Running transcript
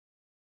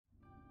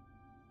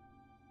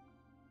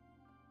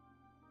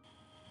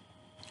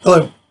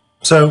Hello.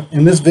 So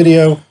in this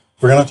video,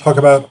 we're going to talk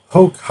about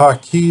Ho Ka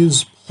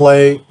Kei's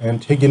play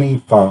Antigone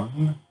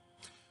Fang.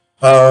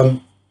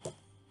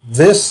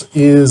 This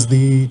is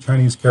the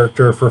Chinese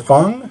character for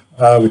Fang,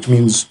 which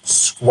means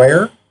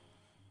square,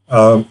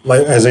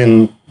 as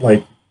in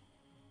like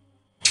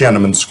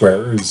Tiananmen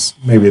Square is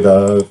maybe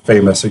the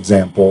famous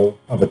example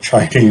of a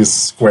Chinese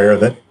square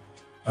that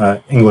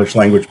English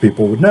language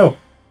people would know.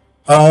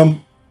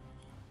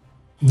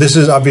 This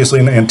is obviously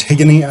an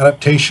Antigone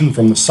adaptation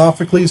from the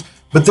Sophocles,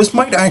 but this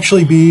might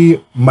actually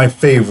be my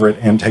favorite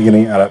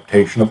Antigone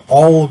adaptation of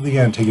all of the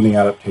Antigone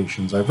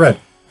adaptations I've read.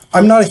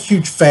 I'm not a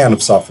huge fan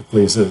of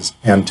Sophocles'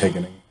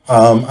 Antigone.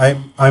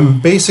 I'm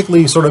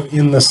basically sort of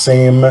in the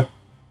same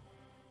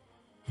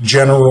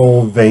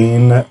general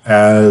vein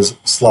as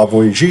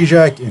Slavoj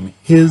Žižek in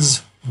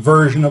his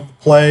version of the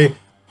play.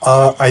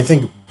 I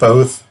think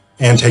both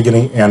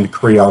Antigone and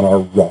Creon are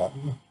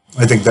wrong.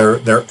 I think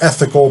their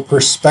ethical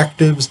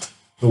perspectives,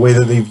 the way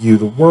that they view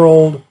the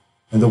world,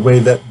 and the way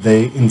that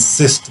they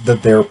insist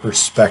that their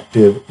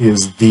perspective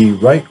is the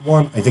right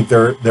one, I think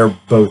they're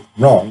both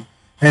wrong.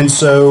 And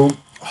so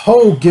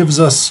Ho gives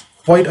us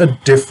quite a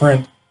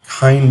different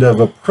kind of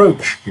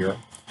approach here.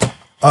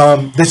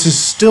 This is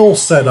still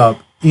set up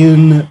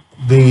in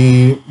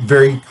the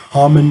very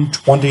common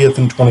 20th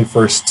and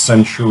 21st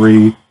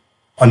century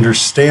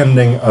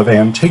understanding of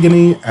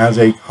Antigone as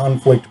a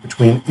conflict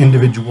between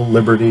individual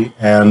liberty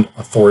and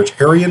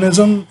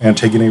authoritarianism,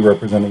 Antigone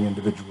representing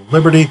individual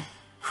liberty,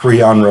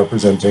 Creon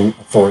representing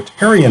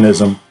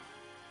authoritarianism.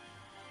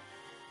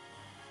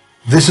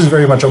 This is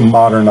very much a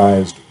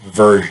modernized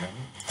version.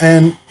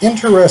 And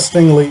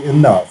interestingly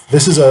enough,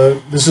 this is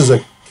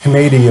a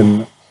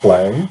Canadian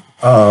play.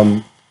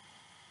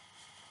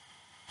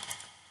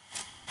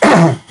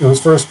 It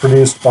was first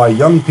produced by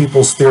Young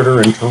People's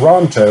Theatre in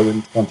Toronto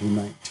in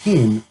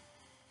 2019.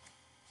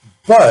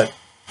 But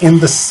in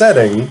the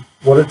setting,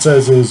 what it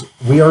says is,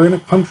 we are in a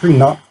country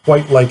not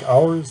quite like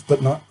ours,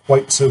 but not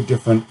quite so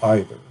different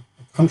either.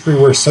 A country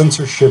where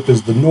censorship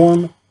is the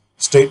norm,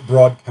 state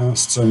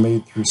broadcasts are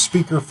made through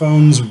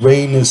speakerphones,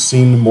 rain is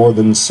seen more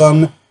than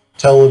sun,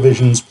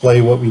 televisions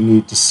play what we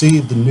need to see,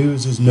 the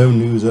news is no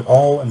news at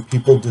all, and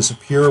people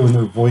disappear when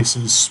their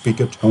voices speak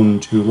a tone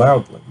too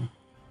loudly.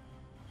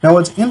 Now,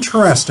 what's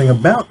interesting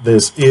about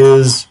this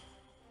is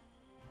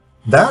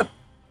that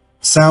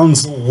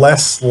sounds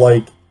less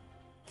like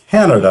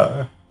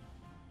Canada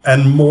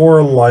and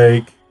more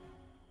like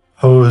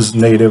Ho's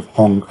native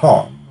Hong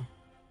Kong.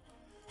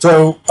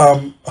 So,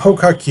 Ho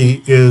Ka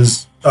Kei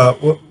is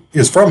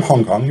from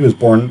Hong Kong. He was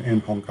born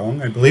in Hong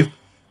Kong, I believe,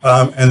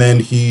 and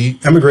then he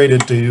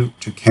emigrated to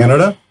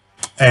Canada,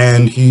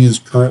 and he's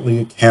currently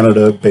a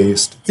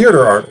Canada-based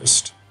theater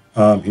artist.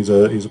 He's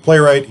a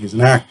playwright, he's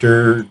an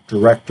actor,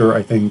 director,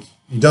 I think.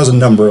 He does a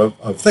number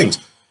of things.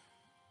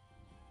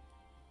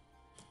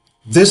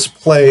 This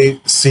play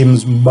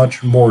seems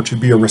much more to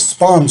be a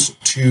response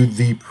to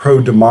the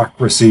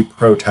pro-democracy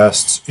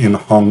protests in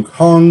Hong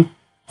Kong.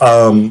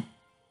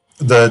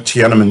 The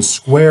Tiananmen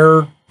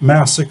Square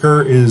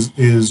massacre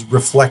is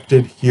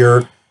reflected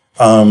here.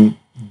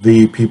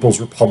 The People's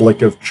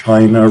Republic of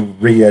China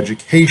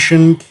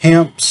re-education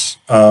camps,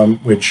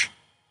 which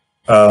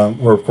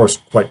were, of course,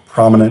 quite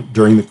prominent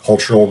during the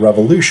Cultural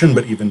Revolution,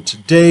 but even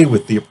today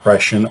with the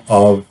oppression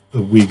of the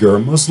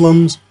Uyghur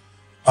Muslims.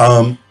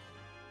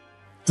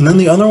 And then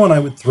the other one I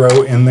would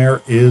throw in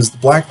there is the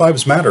Black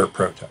Lives Matter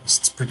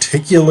protests,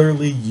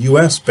 particularly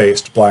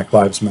US-based Black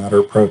Lives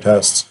Matter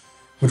protests,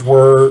 which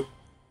were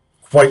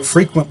quite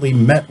frequently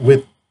met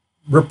with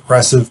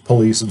repressive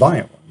police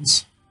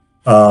violence.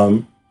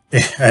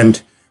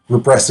 And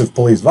repressive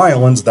police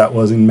violence that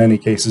was in many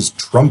cases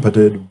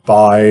trumpeted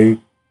by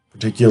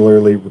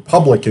particularly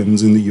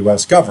Republicans in the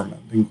US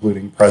government,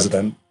 including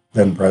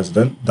then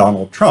President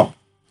Donald Trump.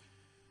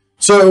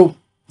 So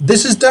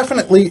this is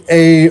definitely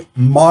a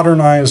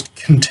modernized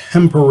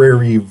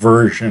contemporary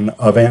version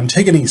of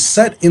Antigone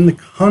set in the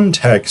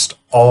context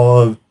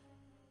of,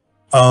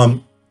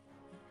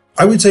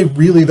 I would say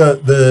really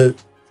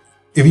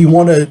if you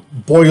want to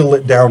boil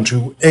it down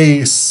to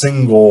a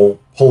single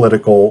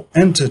political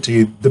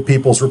entity, the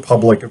People's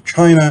Republic of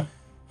China,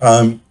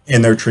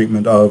 in their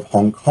treatment of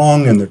Hong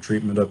Kong and their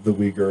treatment of the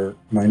Uyghur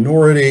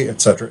minority,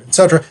 etc.,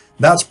 etc.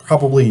 That's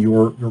probably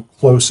your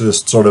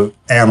closest sort of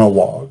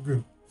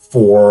analog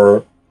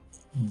for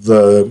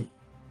the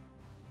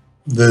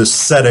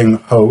setting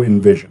Ho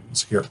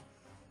envisions here.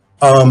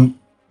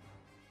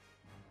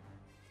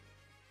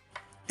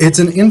 It's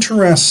an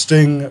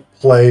interesting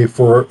play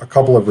for a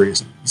couple of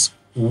reasons.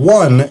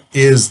 One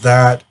is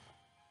that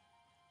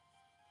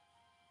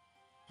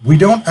we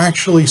don't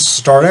actually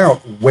start out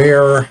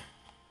where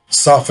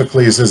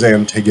Sophocles'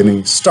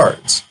 Antigone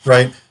starts,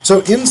 right?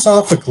 So in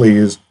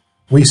Sophocles,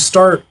 we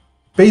start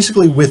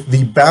basically with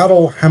the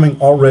battle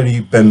having already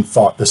been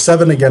fought, the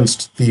 7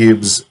 against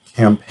Thebes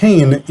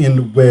campaign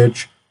in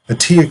which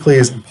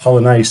Eteocles and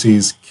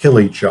Polynices kill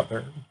each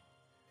other.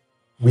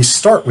 We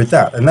start with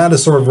that, and that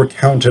is sort of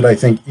recounted, I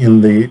think,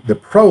 in the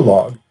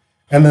prologue.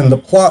 And then the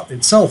plot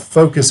itself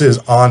focuses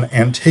on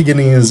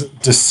Antigone's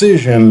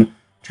decision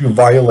to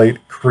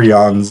violate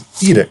Creon's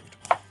edict.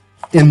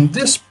 In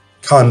this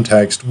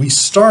context, we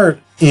start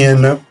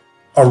in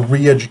a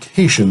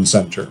re-education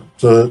center.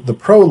 So the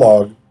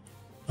prologue,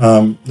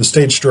 the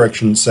stage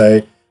directions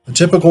say, a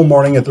typical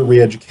morning at the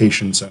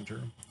re-education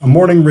center, a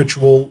morning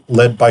ritual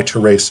led by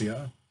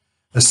Teresia,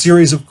 a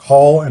series of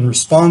call and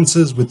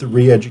responses with the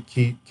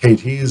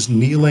re-educatees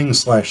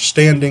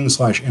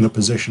kneeling/standing/in a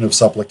position of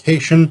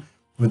supplication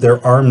with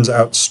their arms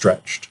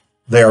outstretched.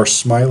 They are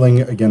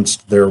smiling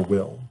against their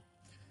will.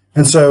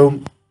 And so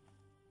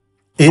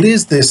it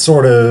is this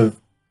sort of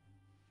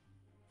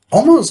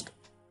almost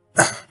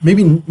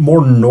maybe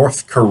more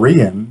North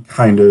Korean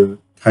kind of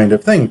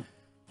thing.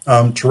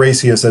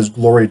 Teresia says,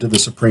 glory to the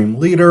supreme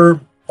leader.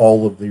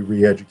 All of the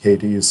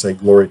re-educatees say,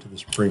 glory to the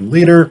supreme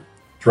leader.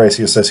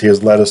 Teresia says, he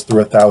has led us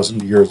through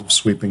 1,000 years of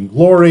sweeping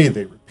glory.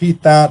 They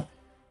repeat that.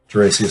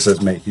 Teresia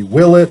says, may he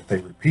will it. They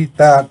repeat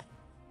that.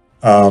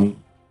 And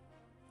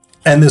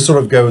this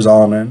sort of goes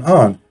on and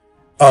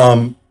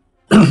on.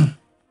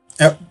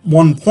 At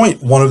one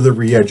point, one of the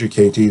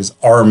re-educatees'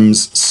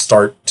 arms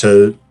start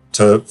to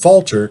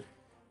falter.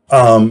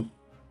 And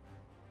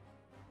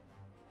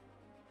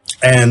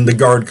the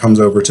guard comes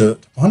over to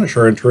punish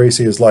her, and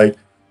Teresia is like,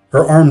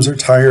 her arms are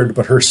tired,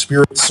 but her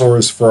spirit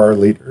soars for our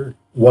leader.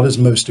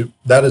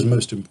 That is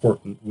most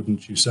important,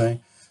 wouldn't you say?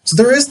 So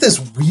there is this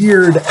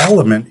weird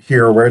element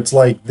here where it's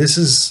like, this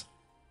is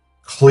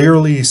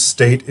clearly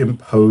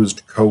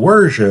state-imposed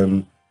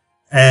coercion,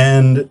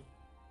 and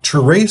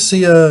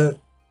Teresia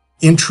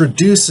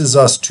introduces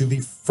us to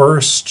the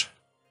first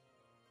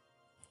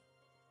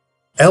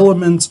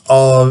elements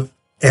of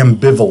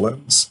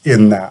ambivalence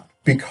in that,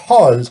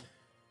 because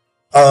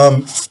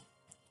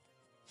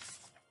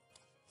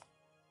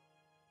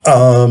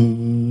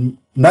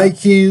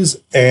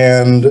Nikes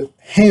and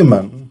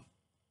Haman,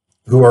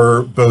 who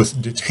are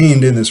both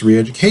detained in this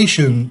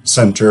re-education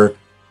center,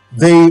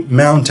 they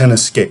mount an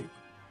escape.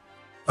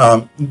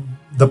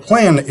 The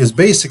plan is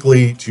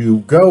basically to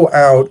go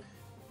out,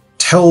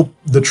 tell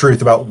the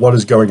truth about what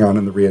is going on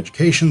in the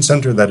re-education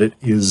center, that it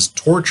is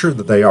torture,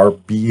 that they are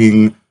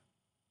being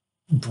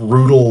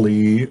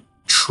brutally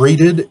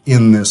treated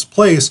in this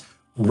place,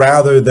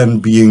 rather than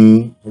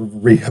being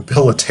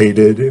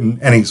rehabilitated in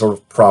any sort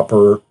of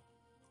proper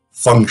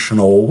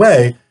functional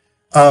way.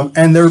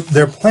 And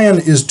their plan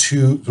is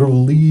to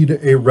lead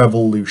a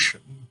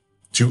revolution,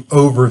 to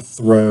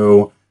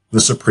overthrow the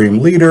supreme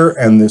leader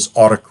and this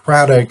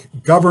autocratic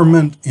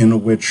government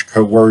in which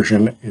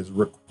coercion is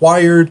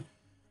required,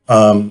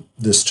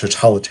 this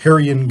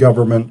totalitarian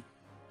government.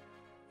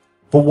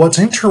 But what's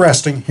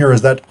interesting here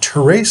is that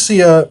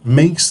Teresia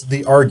makes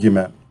the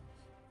argument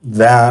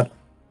that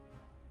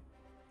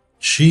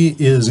she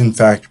is, in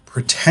fact,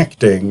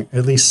 protecting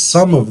at least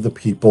some of the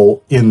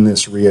people in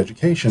this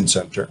re-education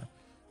center.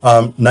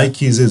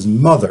 Nikes'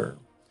 mother.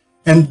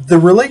 And the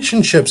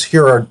relationships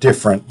here are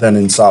different than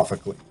in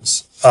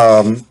Sophocles.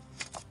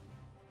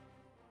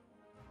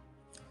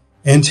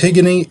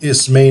 Antigone,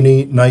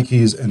 Ismene,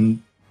 Nikes,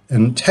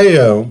 and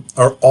Theo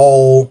are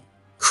all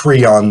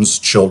Creon's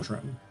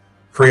children.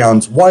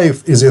 Creon's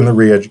wife is in the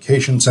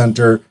re-education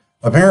center.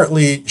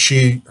 Apparently,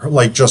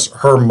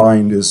 her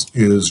mind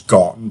is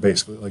gone,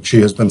 basically. Like, she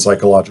has been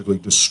psychologically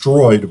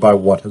destroyed by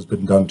what has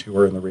been done to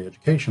her in the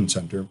re-education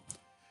center.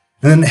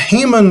 And then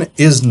Haman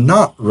is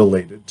not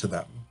related to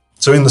them.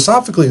 So in the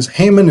Sophocles,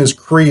 Haman is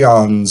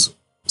Creon's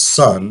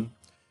son.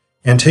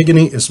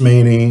 Antigone,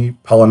 Ismene,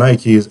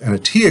 Polynikes, and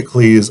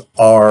Eteocles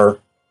are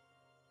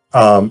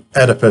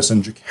Oedipus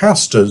and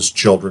Jocasta's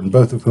children,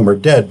 both of whom are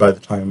dead by the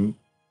time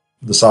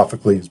the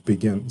Sophocles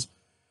begins.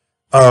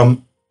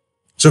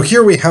 So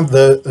here we have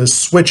the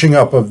switching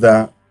up of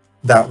that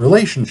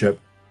relationship.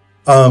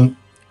 So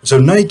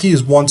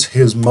Nikes wants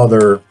his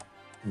mother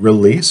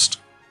released,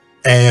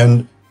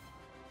 and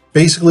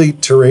basically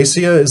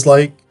Teresia is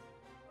like,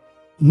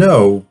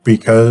 no,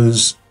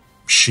 because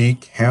she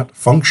can't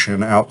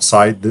function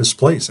outside this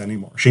place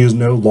anymore. She is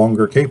no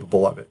longer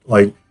capable of it.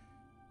 Like,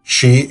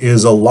 she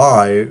is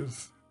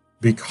alive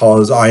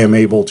because I am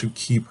able to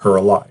keep her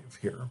alive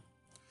here.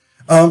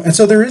 And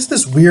so there is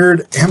this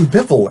weird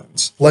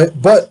ambivalence.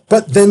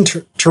 But then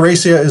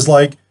Teresia is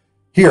like,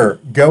 here,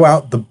 go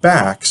out the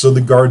back so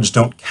the guards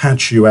don't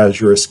catch you as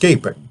you're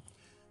escaping.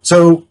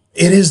 So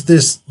it is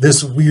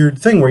this weird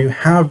thing where you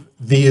have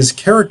these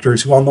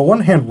characters who on the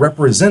one hand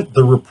represent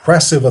the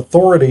repressive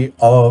authority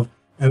of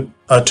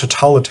a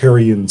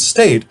totalitarian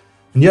state,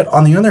 and yet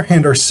on the other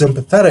hand are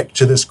sympathetic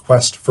to this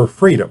quest for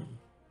freedom.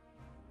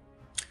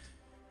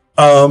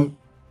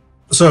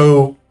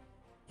 So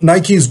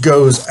Nikes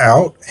goes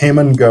out,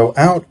 Haman go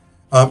out,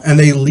 and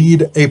they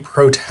lead a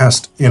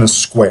protest in a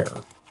square.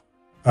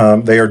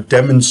 They are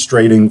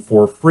demonstrating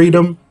for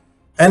freedom,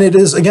 and it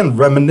is, again,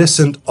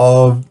 reminiscent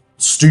of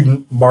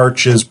student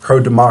marches,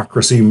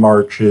 pro-democracy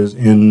marches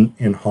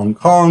in Hong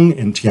Kong,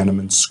 in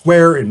Tiananmen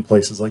Square, in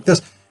places like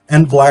this,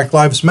 and Black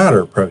Lives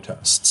Matter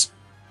protests.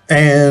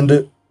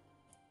 And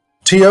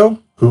Tio,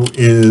 who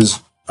is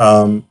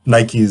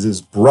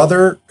Nikes'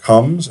 brother,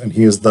 comes, and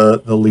he is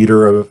the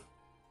leader of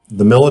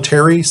the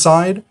military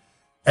side,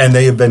 and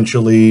they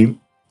eventually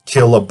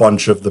kill a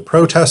bunch of the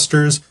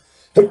protesters.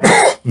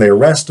 They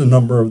arrest a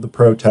number of the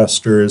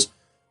protesters.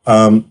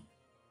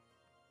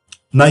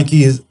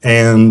 Nikes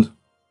and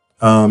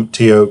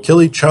Tio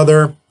kill each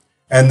other,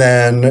 and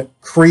then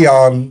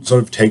Creon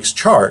sort of takes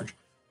charge.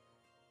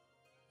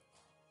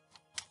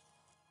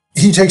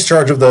 He takes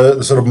charge of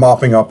the sort of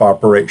mopping up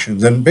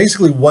operations, and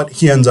basically what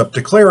he ends up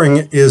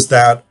declaring is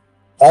that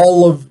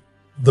all of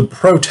the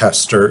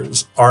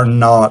protesters are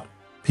not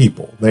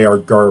people. They are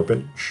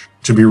garbage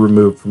to be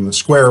removed from the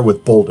square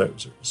with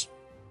bulldozers.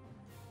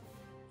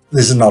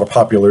 This is not a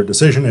popular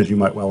decision, as you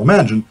might well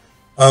imagine,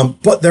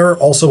 but there are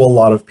also a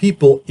lot of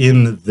people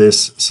in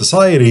this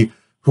society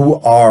who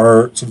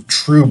are sort of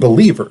true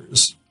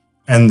believers,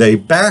 and they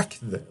back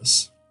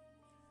this.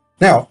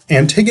 Now,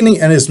 Antigone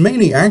and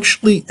Ismene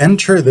actually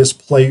enter this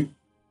play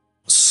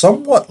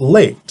somewhat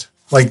late.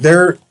 Like,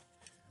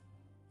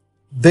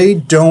 they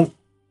don't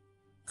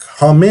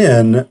come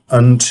in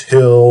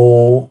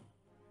until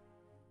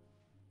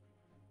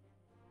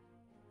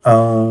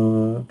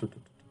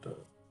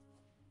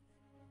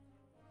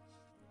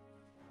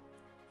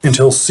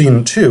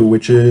scene 2,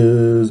 which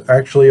is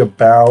actually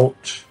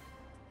about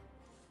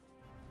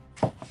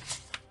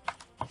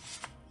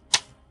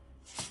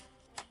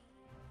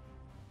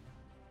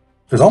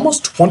there's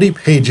almost 20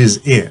 pages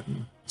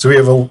in. So we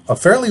have a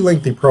fairly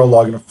lengthy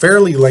prologue and a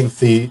fairly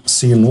lengthy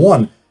scene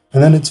 1.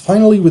 And then it's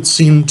finally with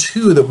scene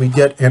 2 that we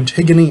get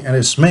Antigone and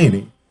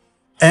Ismene.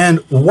 And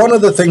one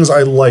of the things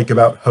I like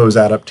about Ho's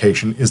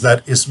adaptation is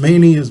that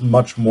Ismene is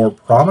much more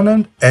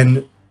prominent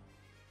and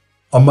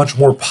a much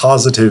more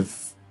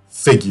positive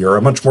figure,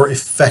 a much more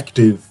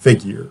effective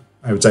figure,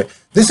 I would say.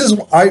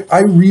 I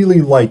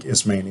really like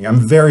Ismene.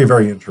 I'm very,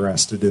 very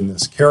interested in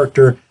this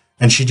character,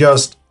 and she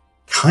just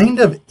kind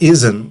of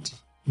isn't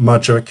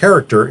much of a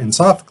character in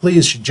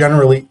Sophocles. She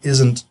generally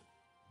isn't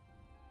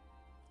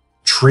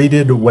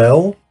treated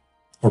well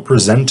or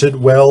presented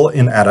well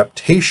in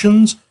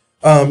adaptations,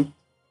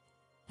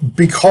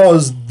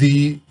 because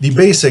the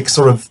basic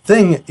sort of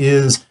thing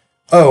is,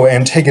 oh,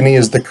 Antigone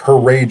is the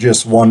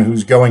courageous one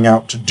who's going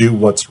out to do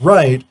what's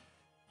right,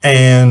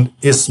 and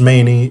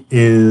Ismene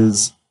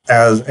is,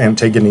 as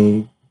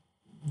Antigone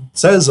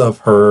says of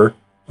her,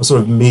 a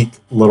sort of meek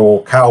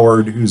little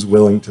coward who's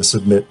willing to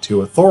submit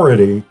to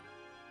authority.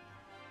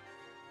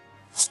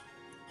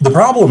 The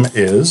problem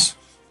is,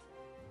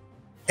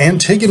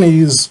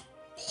 Antigone's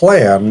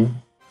plan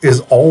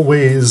is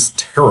always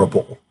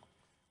terrible.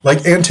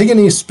 Like,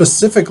 Antigone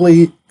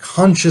specifically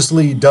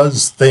consciously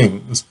does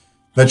things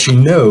that she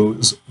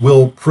knows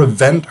will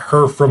prevent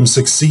her from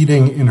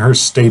succeeding in her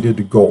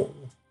stated goal.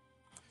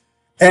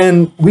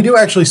 And we do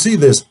actually see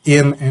this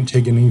in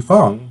Antigone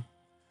Feng.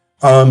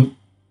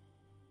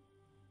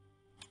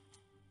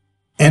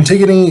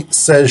 Antigone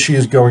says she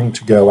is going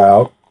to go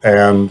out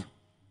and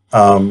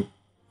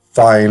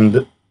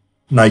find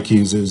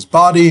Nikes'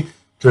 body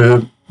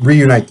to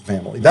reunite the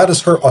family. That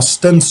is her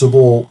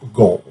ostensible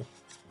goal.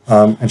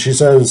 And she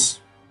says,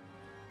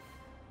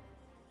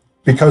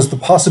 because the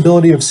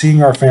possibility of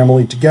seeing our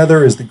family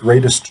together is the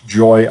greatest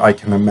joy I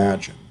can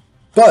imagine.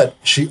 But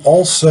she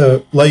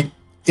also, like,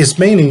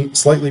 Ismene,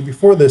 slightly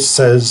before this,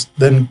 says,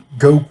 then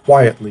go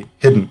quietly,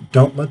 hidden.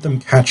 Don't let them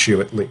catch you,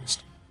 at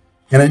least.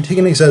 And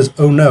Antigone says,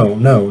 oh no,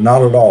 no,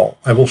 not at all.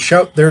 I will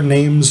shout their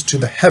names to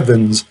the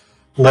heavens.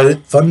 Let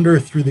it thunder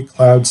through the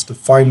clouds to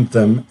find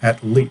them,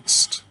 at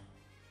least.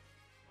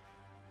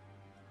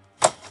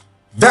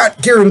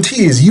 That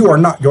guarantees you are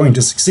not going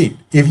to succeed.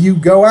 If you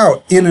go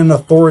out in an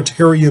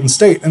authoritarian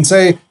state and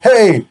say,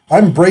 hey,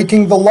 I'm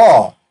breaking the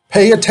law.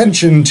 Pay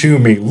attention to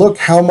me. Look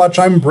how much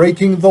I'm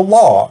breaking the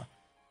law.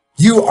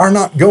 You are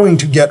not going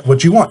to get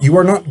what you want. You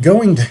are not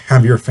going to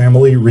have your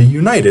family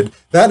reunited.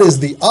 That is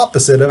the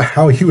opposite of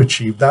how you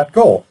achieve that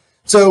goal.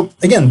 So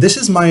again, this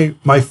is my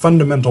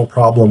fundamental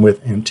problem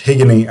with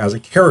Antigone as a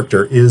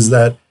character, is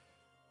that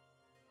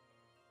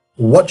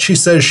what she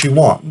says she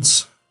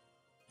wants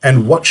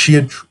and what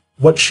she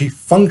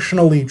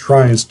functionally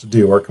tries to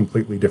do are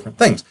completely different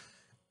things.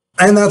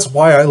 And that's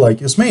why I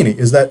like Ismene,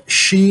 is that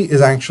she is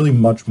actually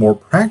much more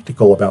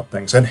practical about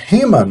things. And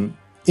Haman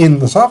in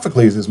the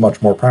Sophocles is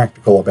much more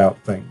practical about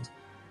things.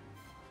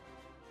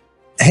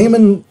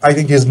 Haman, I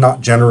think, is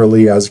not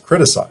generally as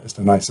criticized,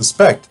 and I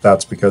suspect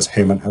that's because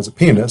Haman has a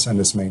penis and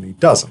Ismene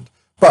doesn't.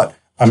 But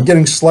I'm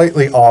getting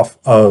slightly off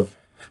of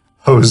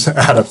Ho's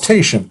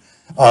adaptation.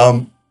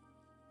 But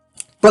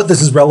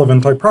this is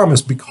relevant, I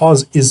promise,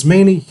 because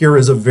Ismene here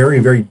is a very,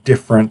 very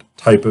different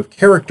type of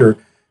character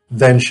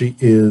than she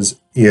is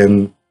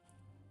in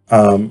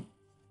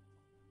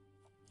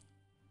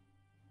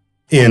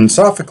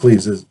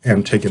Sophocles'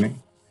 Antigone.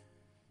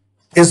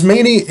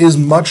 Ismene is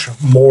much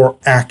more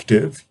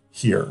active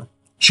here.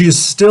 She is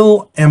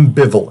still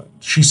ambivalent.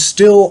 She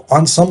still,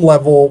 on some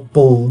level,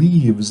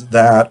 believes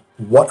that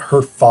what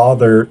her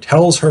father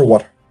tells her,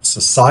 what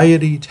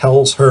society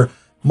tells her,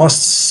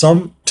 must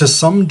to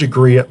some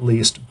degree at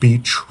least be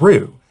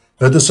true.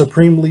 That the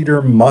supreme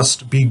leader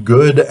must be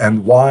good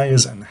and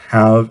wise and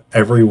have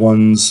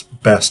everyone's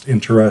best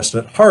interest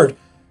at heart,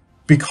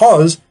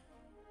 because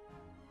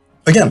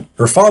again,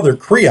 her father,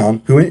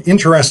 Creon, who,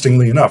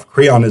 interestingly enough,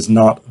 Creon is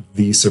not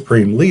the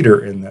supreme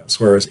leader in this,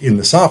 whereas in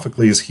the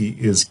Sophocles, he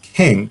is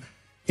king.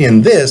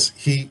 In this,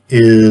 he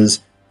is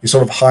a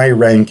sort of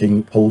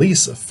high-ranking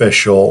police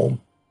official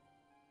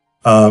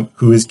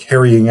who is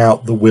carrying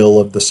out the will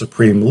of the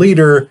supreme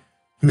leader,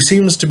 who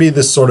seems to be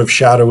this sort of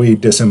shadowy,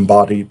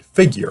 disembodied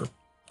figure.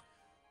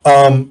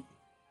 But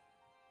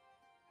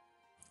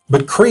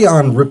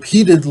Creon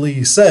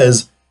repeatedly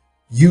says,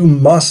 you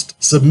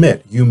must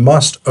submit, you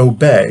must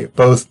obey,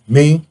 both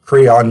me,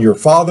 Creon, your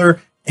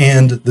father,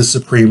 and the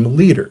supreme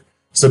leader.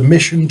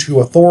 Submission to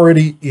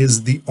authority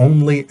is the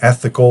only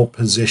ethical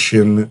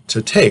position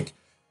to take.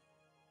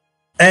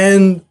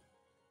 And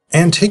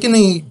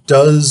Antigone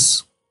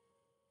does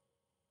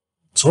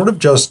sort of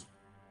just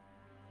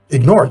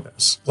ignore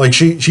this. Like,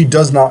 she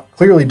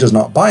clearly does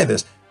not buy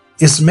this.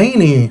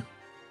 Ismene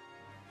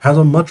has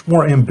a much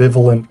more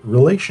ambivalent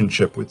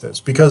relationship with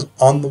this, because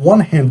on the one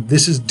hand,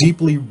 this is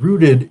deeply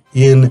rooted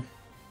in,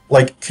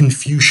 like,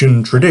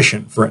 Confucian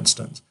tradition, for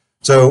instance.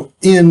 So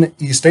in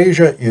East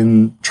Asia,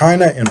 in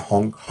China, in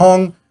Hong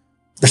Kong,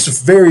 there's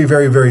a very,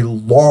 very, very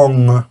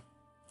long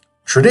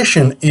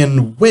tradition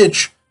in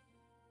which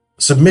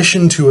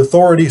submission to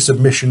authority,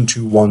 submission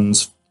to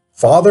one's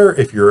father,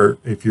 if you're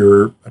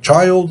a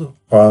child,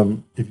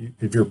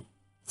 if your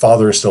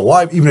father is still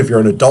alive, even if you're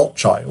an adult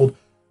child,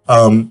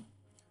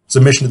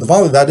 submission to the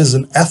father, that is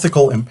an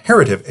ethical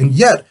imperative. And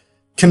yet,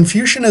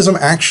 Confucianism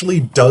actually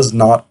does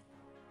not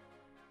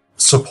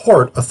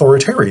support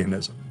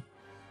authoritarianism.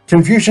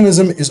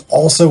 Confucianism is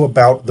also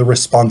about the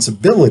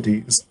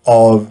responsibilities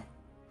of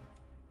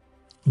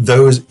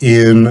those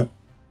in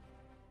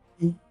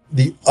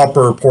the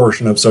upper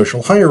portion of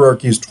social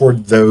hierarchies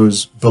toward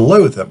those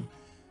below them.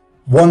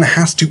 One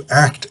has to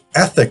act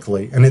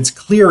ethically, and it's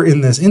clear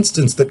in this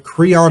instance that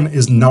Creon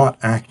is not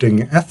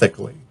acting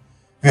ethically.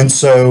 And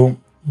so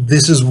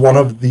this is one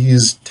of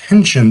these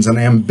tensions and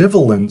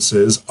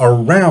ambivalences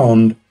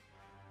around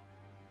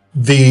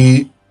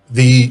the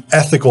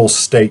ethical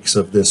stakes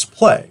of this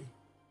play.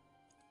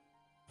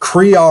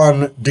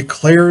 Creon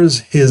declares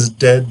his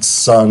dead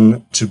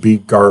son to be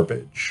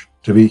garbage,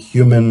 to be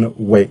human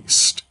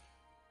waste.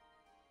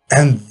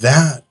 And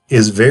that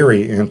is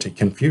very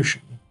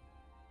anti-Confucian.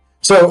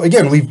 So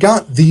again, we've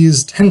got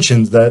these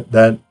tensions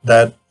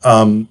that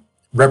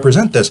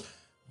represent this.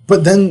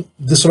 But then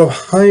the sort of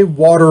high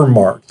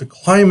watermark, the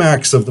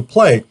climax of the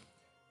play,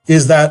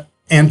 is that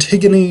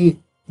Antigone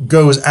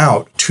goes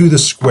out to the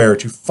square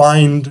to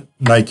find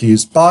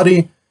Nike's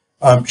body.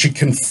 She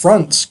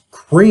confronts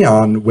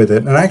Creon with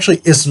it, and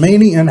actually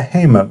Ismene and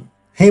Haman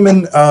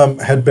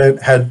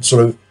had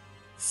sort of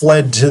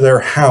fled to their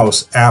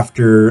house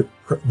after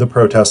the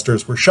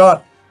protesters were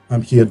shot.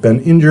 He had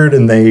been injured,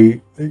 and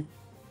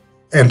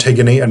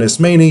Antigone and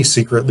Ismene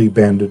secretly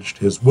bandaged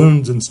his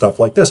wounds and stuff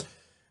like this.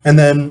 And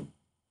then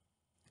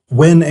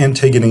when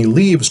Antigone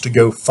leaves to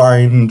go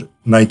find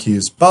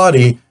Nike's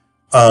body,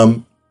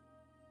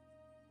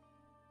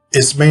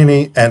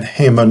 Ismene and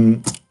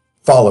Haman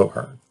follow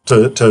her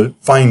to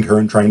find her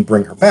and try and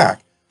bring her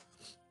back.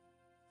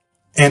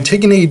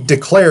 Antigone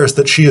declares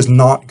that she is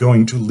not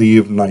going to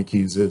leave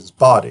Nike's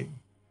body.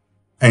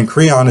 And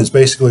Creon is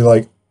basically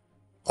like,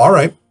 all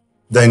right,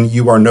 then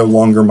you are no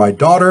longer my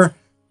daughter.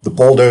 The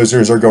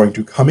bulldozers are going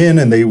to come in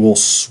and they will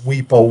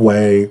sweep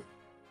away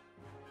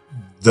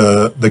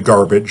the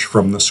garbage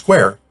from the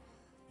square.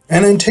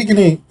 And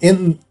Antigone,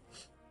 in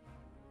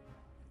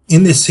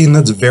this scene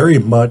that's very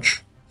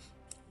much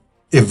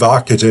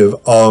evocative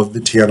of the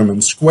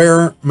Tiananmen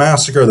Square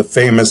massacre, the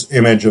famous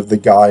image of the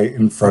guy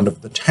in front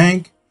of the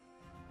tank,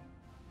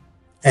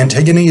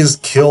 Antigone is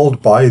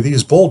killed by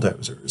these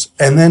bulldozers.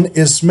 And then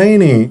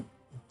Ismene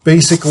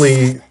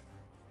basically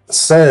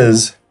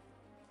says,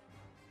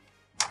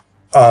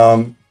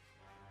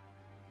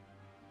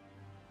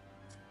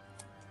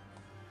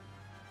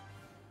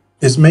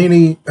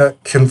 Ismene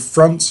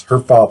confronts her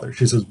father.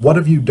 She says, "What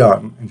have you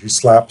done?" And she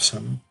slaps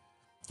him.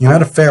 "You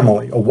had a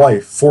family, a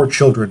wife, 4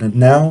 children, and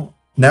now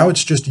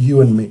it's just you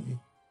and me.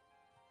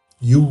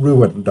 You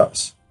ruined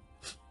us.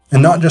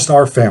 And not just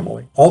our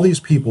family. All these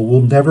people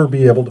will never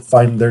be able to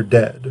find their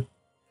dead."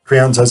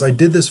 Creon says, "I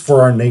did this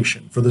for our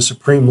nation, for the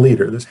supreme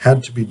leader. This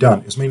had to be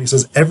done." Ismene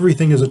says,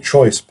 "Everything is a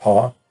choice,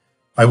 Pa.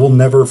 I will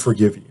never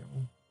forgive you."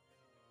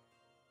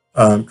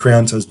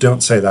 Creon says,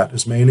 "Don't say that,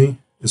 Ismene."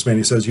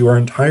 Ismene says, "You are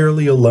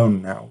entirely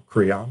alone now,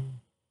 Creon."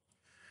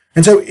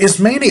 And so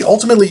Ismene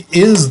ultimately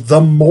is the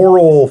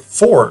moral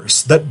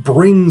force that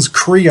brings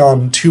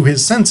Creon to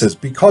his senses,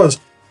 because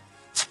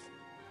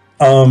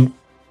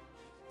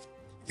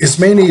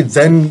Ismene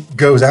then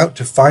goes out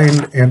to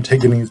find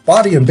Antigone's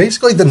body, and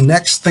basically the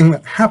next thing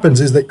that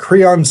happens is that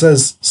Creon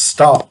says,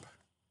 "Stop.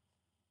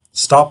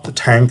 Stop the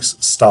tanks,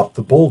 stop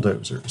the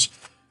bulldozers."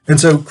 And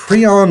so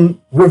Creon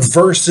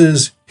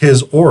reverses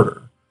his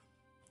order.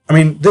 I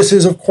mean, this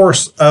is, of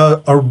course,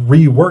 a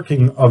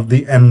reworking of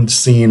the end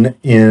scene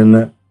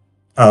in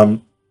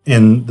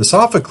the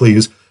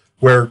Sophocles,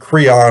 where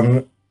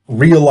Creon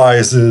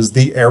realizes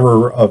the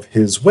error of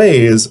his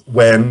ways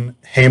when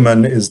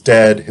Haman is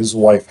dead, his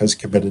wife has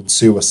committed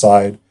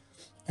suicide,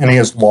 and he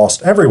has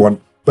lost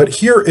everyone. But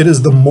here it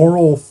is the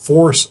moral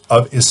force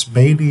of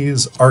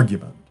Ismene's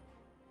argument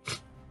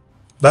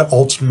that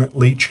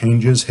ultimately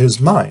changes his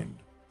mind.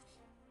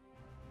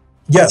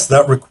 Yes,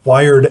 that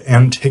required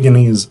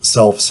Antigone's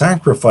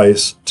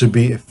self-sacrifice to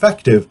be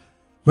effective,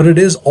 but it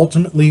is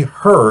ultimately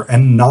her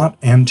and not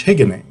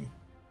Antigone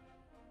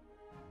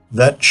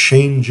that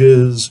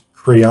changes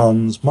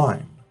Creon's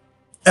mind.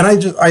 And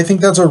I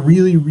think that's a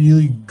really,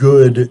 really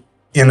good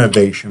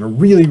innovation, a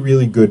really,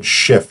 really good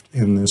shift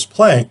in this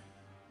play.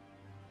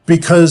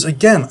 Because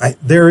again,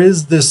 there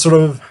is this sort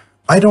of,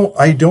 I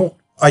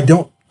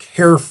don't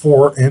care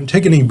for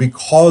Antigone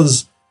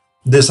because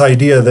this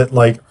idea that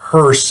like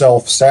her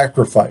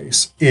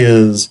self-sacrifice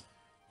is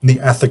the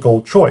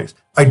ethical choice.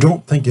 I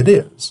don't think it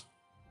is.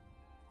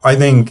 I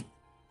think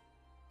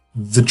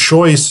the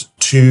choice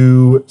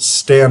to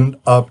stand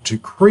up to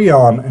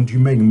Creon and to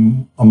make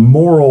a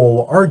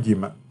moral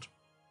argument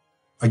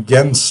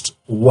against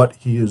what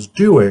he is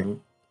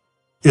doing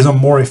is a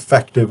more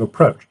effective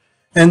approach.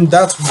 And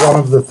that's one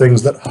of the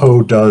things that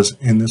Ho does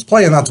in this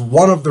play, and that's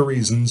one of the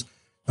reasons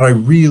that I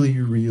really,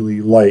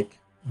 really like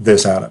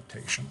this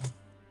adaptation.